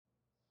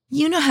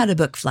You know how to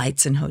book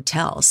flights and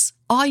hotels.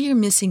 All you're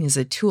missing is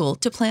a tool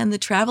to plan the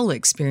travel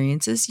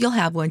experiences you'll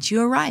have once you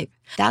arrive.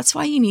 That's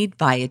why you need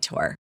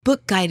Viator.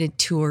 Book guided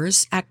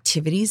tours,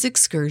 activities,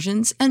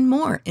 excursions, and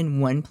more in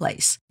one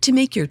place to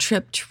make your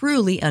trip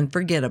truly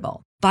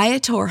unforgettable.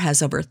 Viator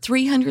has over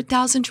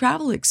 300,000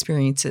 travel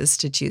experiences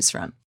to choose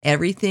from.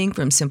 Everything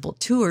from simple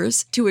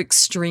tours to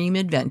extreme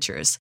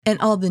adventures and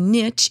all the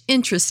niche,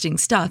 interesting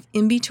stuff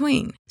in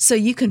between. So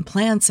you can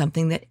plan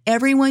something that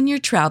everyone you're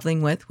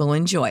traveling with will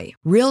enjoy.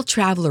 Real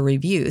traveler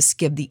reviews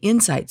give the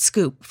inside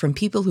scoop from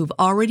people who've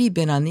already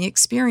been on the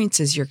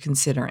experiences you're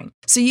considering.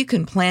 So you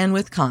can plan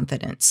with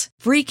confidence.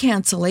 Free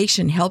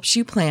cancellation helps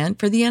you plan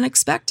for the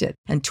unexpected.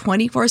 And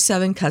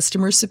 24/7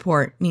 customer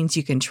support means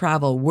you can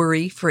travel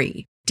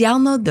worry-free.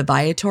 Download the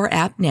Viator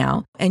app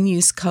now and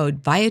use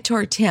code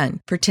Viator10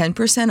 for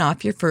 10%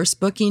 off your first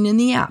booking in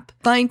the app.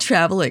 Find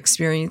travel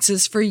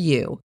experiences for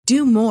you.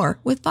 Do more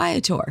with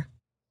Viator.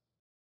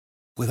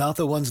 Without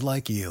the ones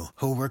like you,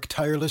 who work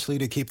tirelessly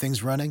to keep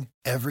things running,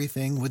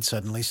 everything would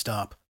suddenly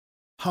stop.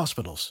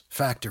 Hospitals,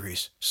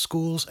 factories,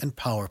 schools, and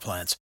power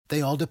plants,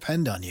 they all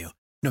depend on you.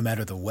 No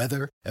matter the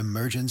weather,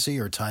 emergency,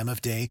 or time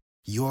of day,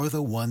 you're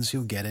the ones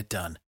who get it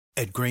done.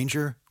 At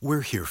Grainger,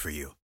 we're here for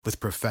you with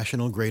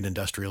professional-grade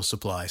industrial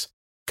supplies.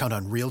 Count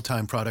on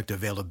real-time product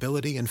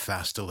availability and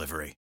fast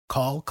delivery.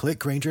 Call, click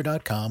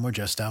Grainger.com, or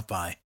just stop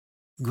by.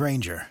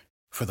 Grainger,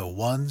 for the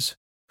ones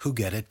who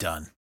get it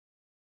done.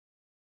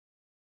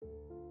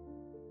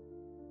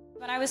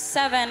 When I was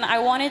 7, I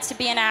wanted to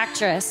be an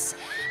actress,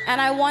 and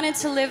I wanted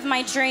to live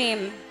my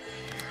dream.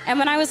 And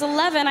when I was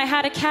 11, I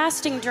had a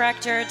casting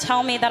director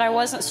tell me that I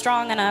wasn't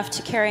strong enough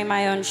to carry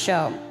my own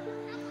show.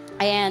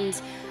 And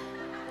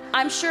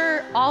I'm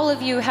sure all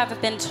of you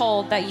have been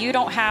told that you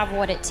don't have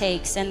what it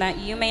takes and that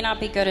you may not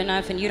be good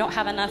enough and you don't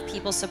have enough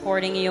people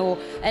supporting you,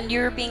 and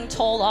you're being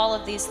told all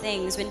of these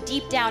things when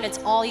deep down it's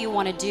all you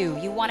want to do.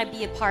 You want to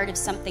be a part of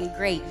something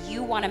great.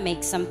 You want to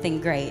make something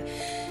great.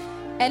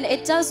 And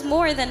it does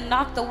more than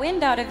knock the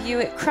wind out of you.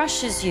 It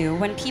crushes you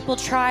when people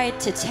try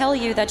to tell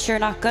you that you're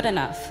not good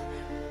enough.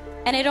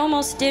 And it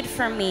almost did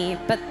for me,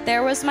 but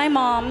there was my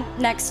mom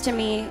next to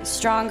me,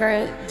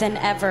 stronger than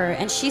ever.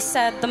 And she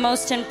said, the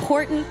most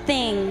important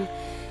thing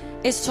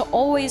is to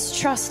always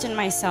trust in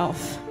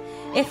myself.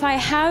 If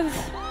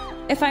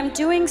I'm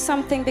doing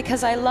something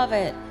because I love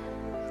it,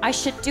 I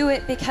should do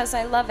it because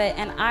I love it,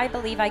 and I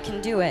believe I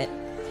can do it.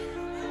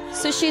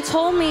 So she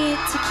told me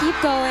to keep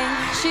going.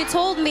 She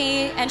told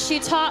me, and she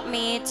taught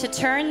me to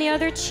turn the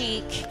other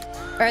cheek,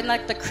 or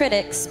let the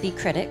critics be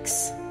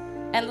critics,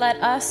 and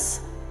let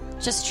us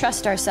just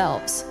trust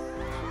ourselves.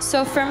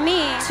 So for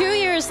me, 2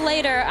 years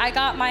later, I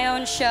got my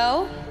own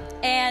show,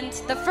 and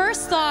the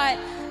first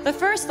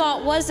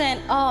thought wasn't,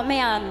 oh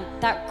man,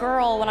 that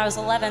girl when I was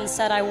 11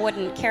 said I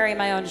wouldn't carry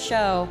my own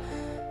show,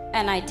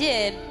 and I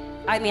did.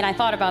 I mean, I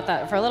thought about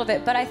that for a little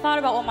bit, but I thought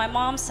about what my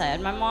mom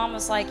said. My mom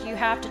was like, you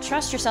have to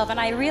trust yourself,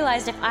 and I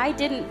realized if I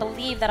didn't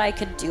believe that I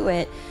could do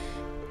it,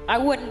 I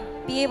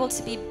wouldn't be able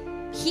to be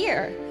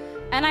here.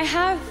 And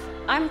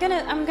I'm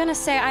gonna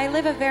say I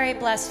live a very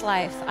blessed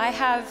life. I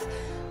have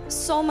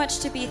so much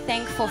to be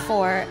thankful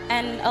for,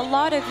 and a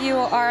lot of you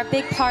are a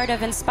big part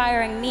of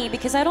inspiring me,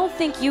 because I don't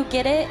think you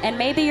get it, and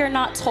maybe you're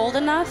not told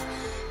enough,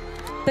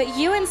 but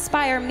you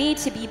inspire me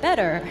to be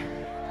better,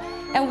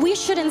 and we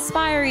should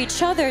inspire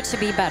each other to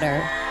be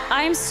better.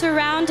 I'm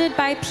surrounded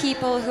by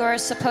people who are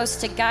supposed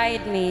to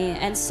guide me,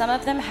 and some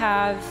of them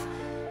have,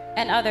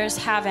 and others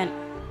haven't.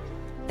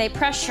 They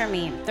pressure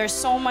me. There's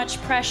so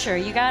much pressure.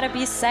 You gotta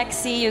be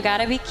sexy, you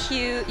gotta be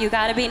cute, you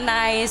gotta be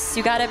nice,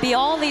 you gotta be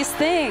all these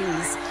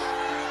things.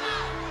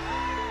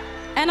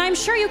 And I'm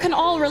sure you can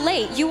all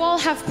relate. You all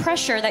have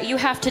pressure that you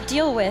have to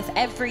deal with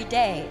every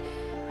day.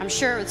 I'm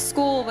sure with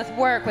school, with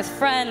work, with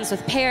friends,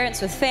 with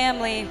parents, with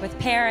family, with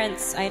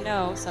parents, I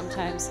know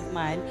sometimes of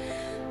mine.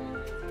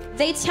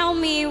 They tell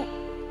me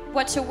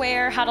what to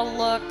wear, how to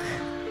look,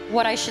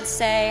 what I should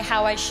say,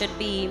 how I should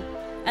be.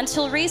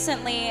 Until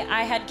recently,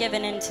 I had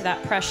given in to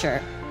that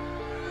pressure.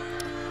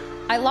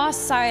 I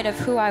lost sight of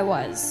who I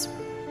was.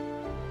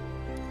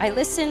 I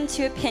listened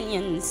to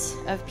opinions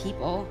of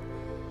people,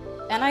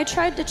 and I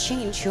tried to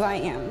change who I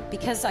am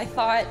because I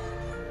thought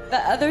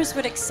that others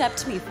would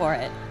accept me for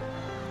it.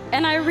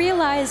 And I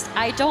realized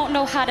I don't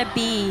know how to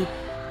be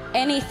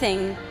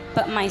anything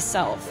but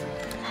myself.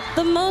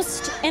 The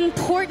most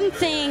important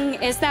thing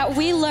is that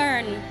we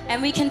learn, and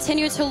we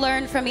continue to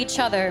learn from each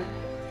other.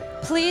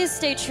 Please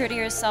stay true to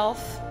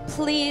yourself.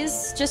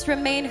 Please just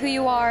remain who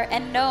you are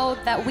and know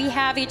that we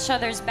have each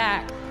other's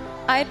back.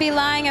 I'd be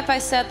lying if I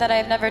said that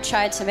I've never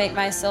tried to make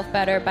myself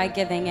better by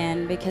giving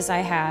in, because I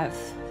have.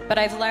 But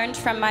I've learned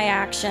from my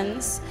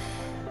actions,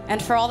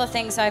 and for all the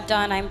things I've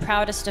done, I'm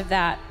proudest of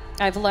that.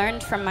 I've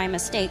learned from my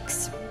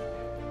mistakes.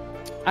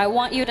 I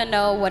want you to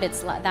know what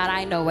it's like, that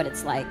I know what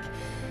it's like.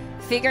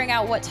 Figuring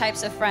out what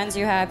types of friends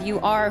you have, you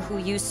are who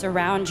you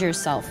surround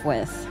yourself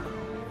with.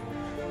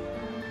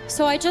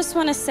 So I just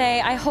want to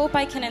say, I hope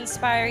I can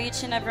inspire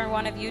each and every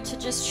one of you to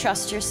just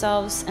trust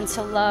yourselves and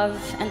to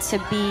love and to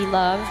be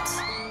loved.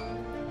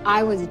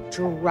 I was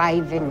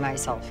driving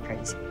myself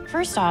crazy.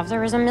 First off,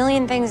 there was a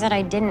million things that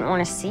I didn't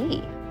want to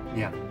see.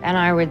 Yeah. And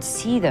I would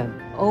see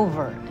them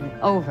over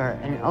and over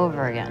and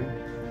over again.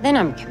 Then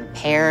I'm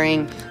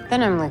comparing,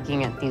 then I'm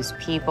looking at these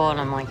people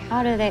and I'm like,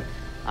 how do they,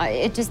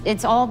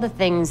 it's all the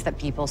things that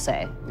people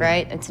say,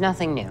 right? It's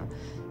nothing new.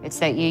 It's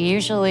that you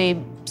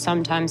usually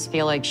sometimes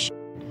feel like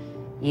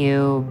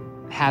you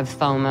have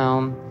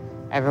FOMO,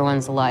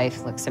 everyone's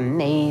life looks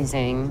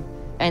amazing.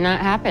 And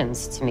that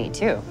happens to me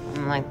too.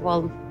 I'm like,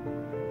 well,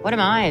 what am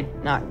I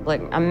not,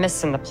 like, I'm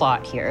missing the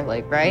plot here,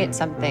 like, right?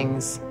 Some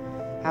things,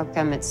 how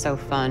come it's so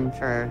fun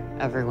for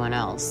everyone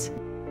else?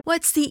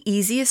 What's the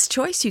easiest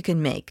choice you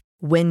can make?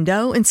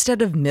 Window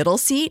instead of middle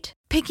seat?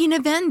 Picking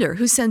a vendor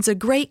who sends a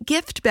great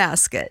gift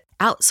basket?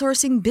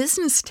 Outsourcing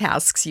business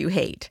tasks you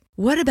hate?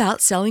 What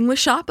about selling with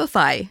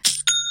Shopify?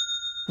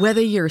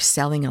 Whether you're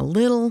selling a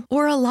little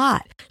or a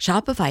lot,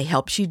 Shopify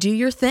helps you do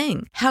your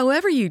thing,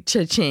 however you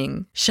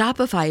cha-ching.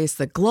 Shopify is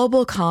the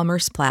global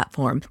commerce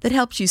platform that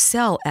helps you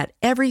sell at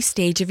every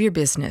stage of your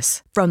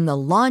business. From the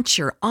launch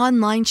your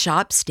online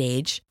shop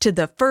stage to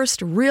the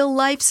first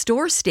real-life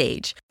store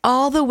stage,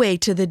 all the way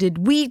to the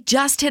did we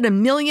just hit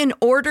 1 million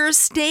orders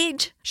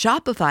stage.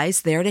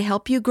 Shopify's there to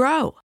help you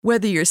grow.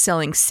 Whether you're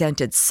selling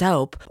scented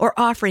soap or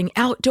offering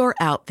outdoor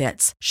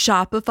outfits,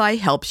 Shopify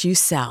helps you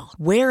sell.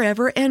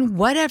 Wherever and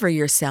whatever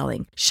you're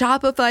selling,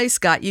 Shopify's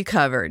got you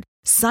covered.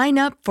 Sign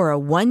up for a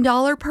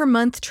 $1 per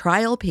month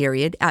trial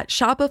period at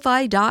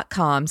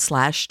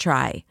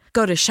shopify.com/try.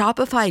 Go to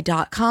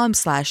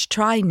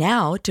shopify.com/try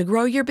now to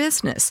grow your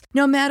business,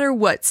 no matter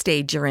what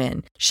stage you're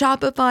in.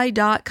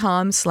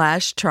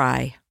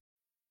 Shopify.com/try.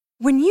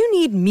 When you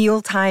need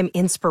mealtime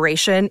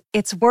inspiration,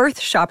 it's worth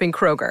shopping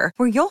Kroger,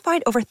 where you'll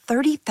find over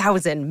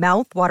 30,000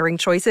 mouth-watering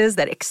choices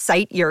that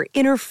excite your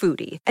inner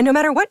foodie. And no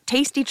matter what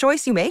tasty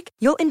choice you make,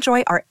 you'll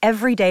enjoy our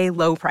everyday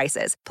low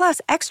prices, plus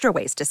extra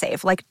ways to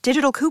save, like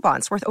digital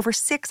coupons worth over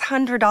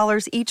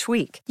 $600 each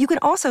week. You can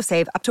also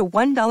save up to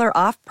 $1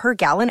 off per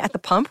gallon at the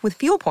pump with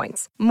fuel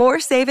points.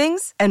 More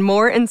savings and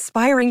more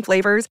inspiring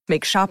flavors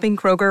make shopping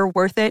Kroger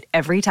worth it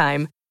every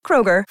time.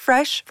 Kroger,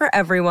 fresh for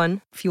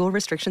everyone. Fuel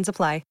restrictions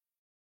apply.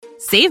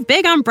 Save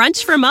big on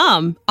brunch for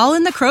mom, all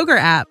in the Kroger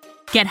app.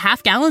 Get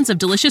half gallons of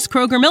delicious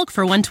Kroger milk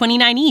for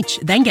 $1.29 each.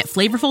 Then get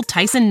flavorful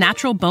Tyson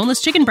natural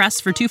boneless chicken breasts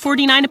for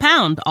 $2.49 a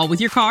pound, all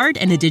with your card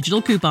and a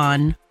digital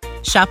coupon.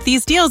 Shop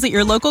these deals at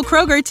your local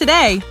Kroger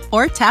today,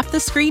 or tap the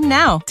screen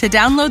now to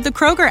download the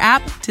Kroger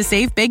app to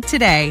save big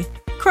today.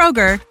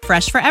 Kroger,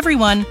 fresh for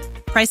everyone.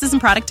 Prices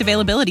and product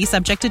availability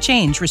subject to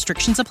change.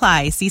 Restrictions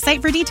apply. See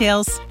site for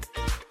details.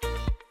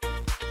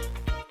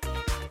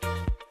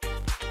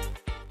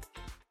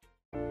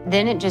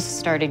 Then it just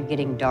started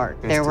getting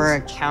dark. There were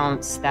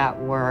accounts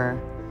that were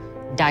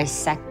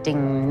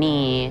dissecting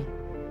me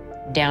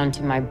down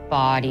to my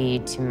body,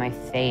 to my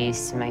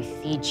face, my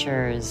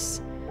features,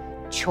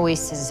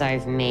 choices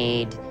I've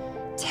made,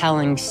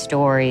 telling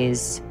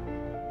stories.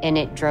 And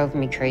it drove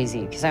me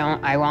crazy because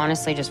I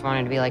honestly just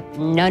wanted to be like,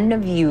 none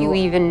of you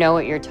even know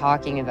what you're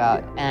talking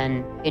about.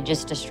 And it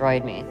just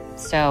destroyed me.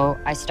 So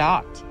I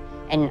stopped.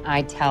 And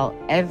I tell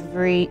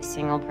every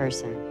single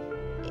person,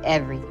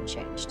 everything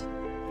changed.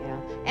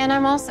 And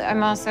I'm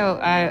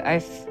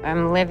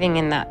living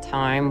in that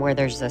time where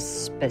there's a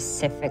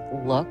specific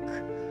look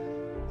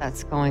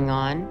that's going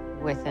on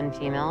within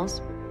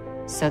females.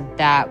 So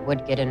that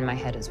would get in my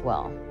head as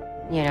well.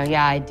 You know,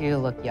 yeah, I do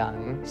look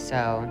young,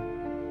 so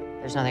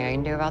there's nothing I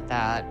can do about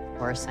that. Of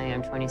course, I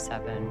am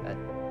 27, but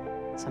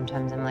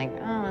sometimes I'm like,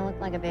 oh, I look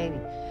like a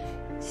baby,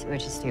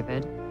 which is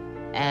stupid.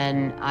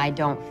 And I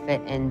don't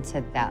fit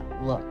into that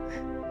look,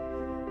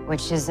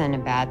 which isn't a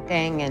bad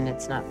thing, and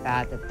it's not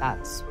bad that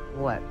that's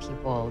what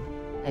people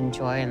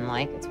enjoy and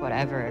like. It's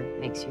whatever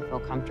makes you feel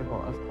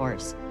comfortable, of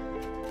course.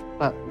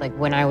 But like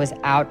when I was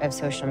out of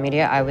social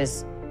media, I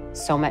was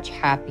so much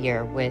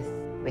happier with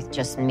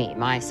just me,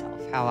 myself,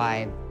 how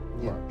I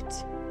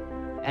looked.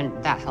 And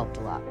that helped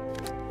a lot.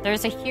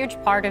 There's a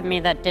huge part of me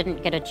that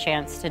didn't get a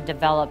chance to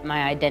develop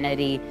my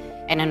identity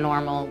in a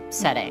normal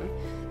setting.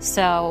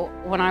 So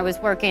when I was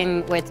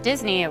working with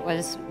Disney, it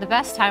was the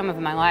best time of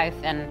my life,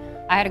 and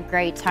I had a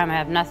great time. I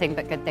have nothing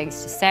but good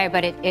things to say,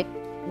 but it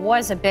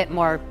was a bit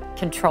more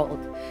controlled.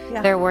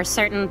 Yeah. There were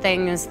certain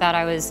things that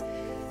I was,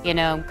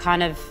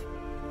 kind of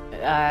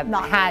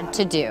had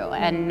to do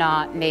and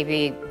not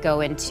maybe go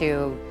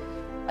into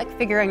like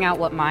figuring out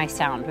what my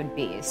sound would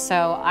be.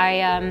 So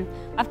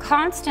I've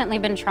constantly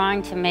been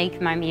trying to make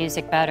my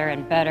music better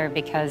and better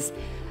because,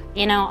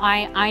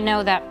 I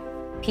know that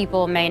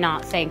people may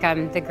not think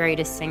I'm the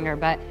greatest singer,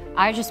 but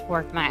I just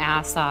worked my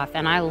ass off,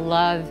 and I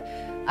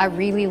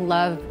really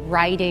love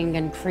writing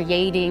and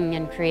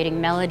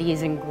creating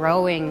melodies and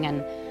growing,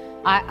 and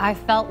I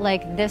felt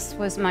like this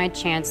was my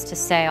chance to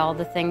say all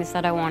the things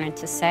that I wanted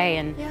to say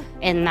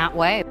in that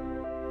way.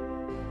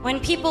 When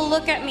people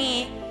look at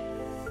me,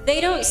 they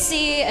don't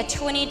see a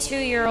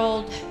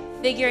 22-year-old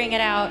figuring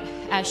it out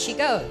as she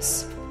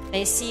goes.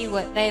 They see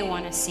what they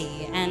want to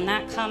see, and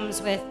that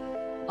comes with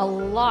a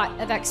lot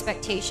of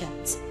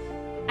expectations.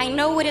 I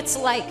know what it's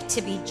like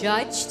to be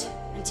judged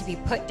and to be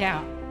put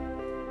down.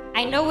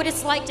 I know what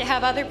it's like to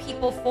have other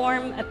people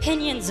form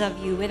opinions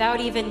of you without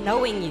even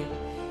knowing you,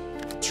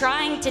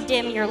 trying to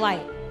dim your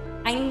light.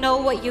 I know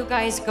what you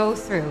guys go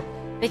through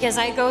because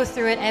I go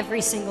through it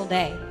every single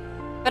day,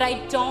 but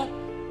I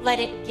don't let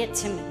it get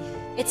to me.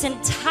 It's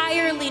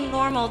entirely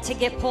normal to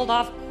get pulled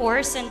off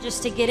course and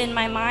just to get in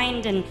my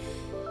mind and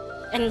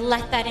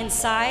let that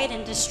inside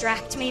and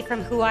distract me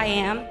from who I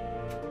am.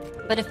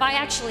 But if I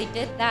actually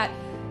did that,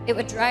 it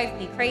would drive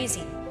me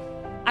crazy.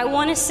 I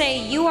want to say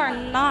you are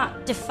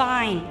not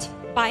defined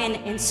by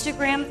an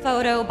Instagram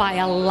photo, by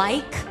a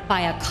like,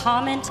 by a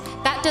comment.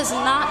 That does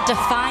not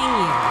define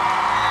you.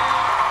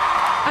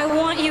 I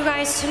want you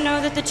guys to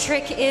know that the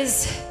trick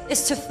is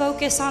to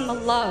focus on the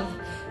love.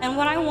 And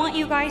what I want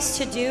you guys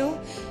to do,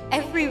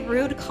 every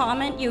rude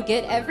comment you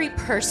get, every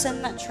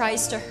person that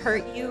tries to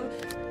hurt you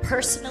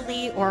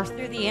personally or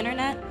through the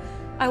internet,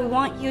 I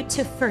want you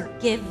to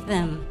forgive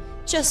them.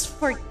 Just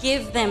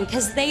forgive them,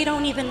 because they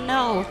don't even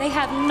know. They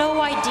have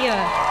no idea.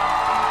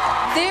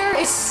 There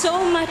is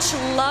so much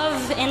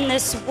love in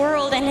this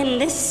world and in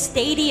this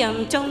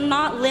stadium. Do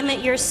not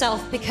limit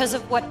yourself because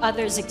of what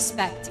others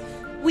expect.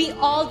 We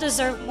all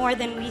deserve more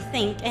than we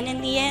think. And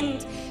in the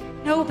end,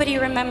 nobody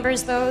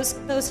remembers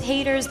those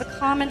haters, the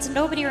comments.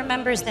 Nobody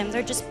remembers them.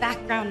 They're just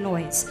background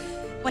noise.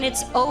 When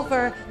it's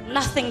over,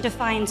 nothing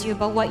defines you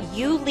but what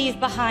you leave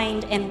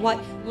behind and what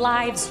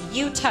lives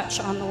you touch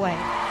on the way.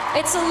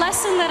 It's a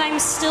lesson that I'm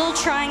still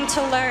trying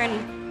to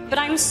learn, but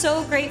I'm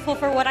so grateful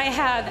for what I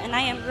have, and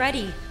I am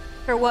ready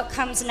for what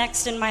comes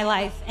next in my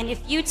life. And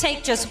if you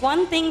take just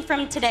one thing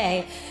from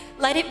today,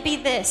 let it be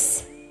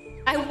this.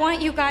 I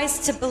want you guys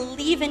to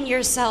believe in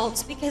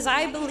yourselves because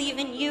I believe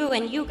in you,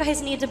 and you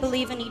guys need to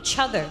believe in each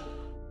other.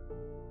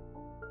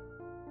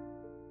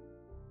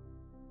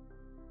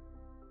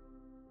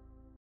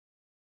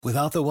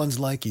 Without the ones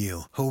like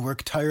you, who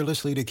work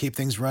tirelessly to keep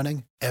things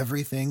running,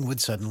 everything would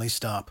suddenly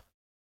stop.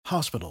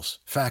 Hospitals,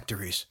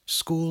 factories,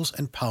 schools,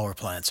 and power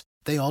plants,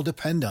 they all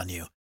depend on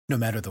you. No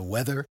matter the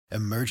weather,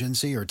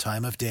 emergency, or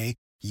time of day,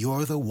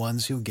 you're the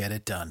ones who get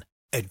it done.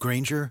 At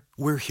Grainger,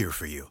 we're here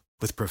for you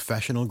with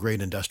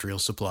professional-grade industrial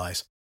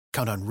supplies.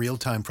 Count on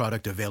real-time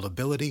product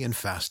availability and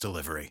fast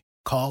delivery.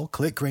 Call,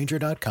 click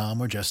Grainger.com,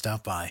 or just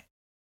stop by.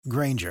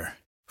 Grainger,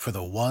 for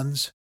the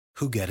ones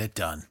who get it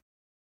done.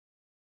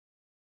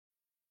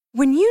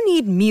 When you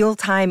need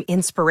mealtime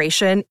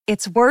inspiration,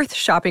 it's worth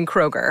shopping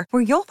Kroger,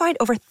 where you'll find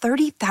over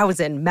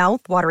 30,000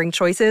 mouth-watering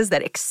choices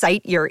that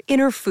excite your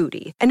inner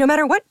foodie. And no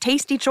matter what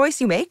tasty choice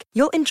you make,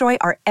 you'll enjoy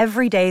our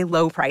everyday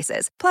low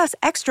prices, plus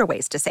extra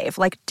ways to save,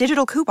 like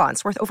digital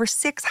coupons worth over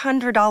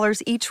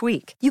 $600 each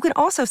week. You can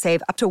also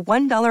save up to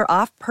 $1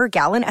 off per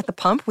gallon at the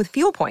pump with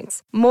fuel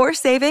points. More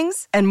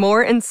savings and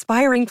more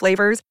inspiring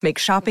flavors make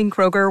shopping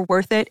Kroger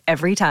worth it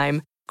every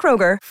time.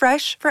 Kroger,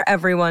 fresh for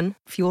everyone.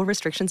 Fuel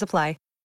restrictions apply.